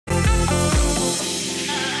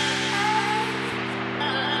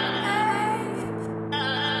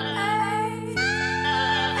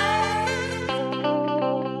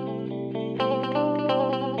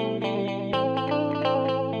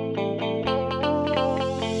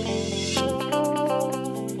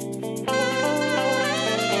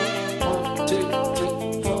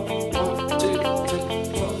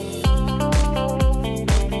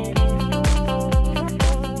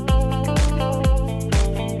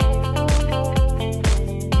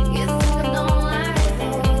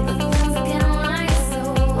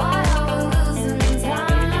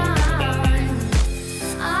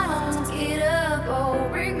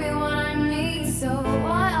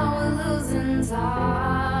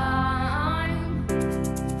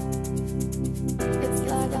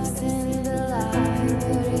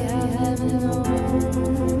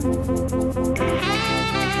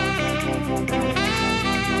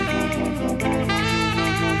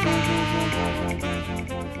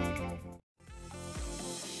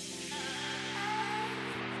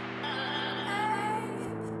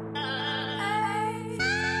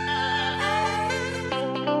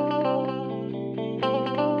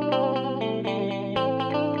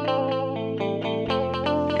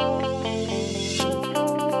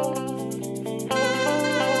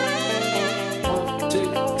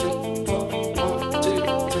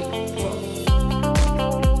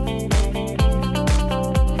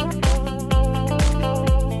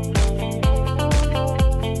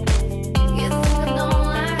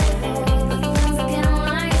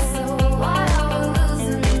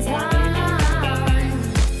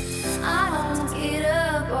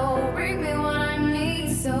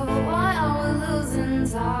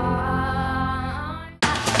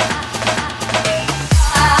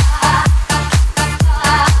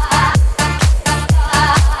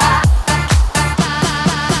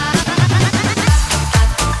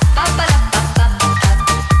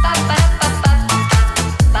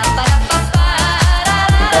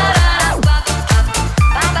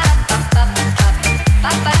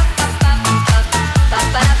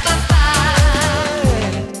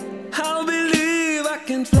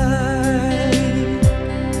can fly.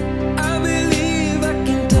 I believe I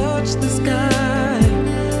can touch the sky.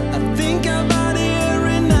 I think about it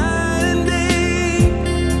every night and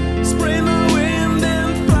day. Spray my wind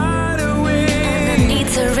and fly away. And I need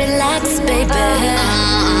to relax, baby.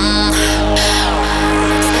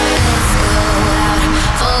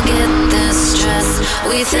 Forget this stress.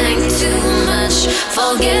 We think too much.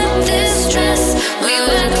 Forget this stress. We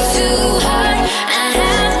work too hard.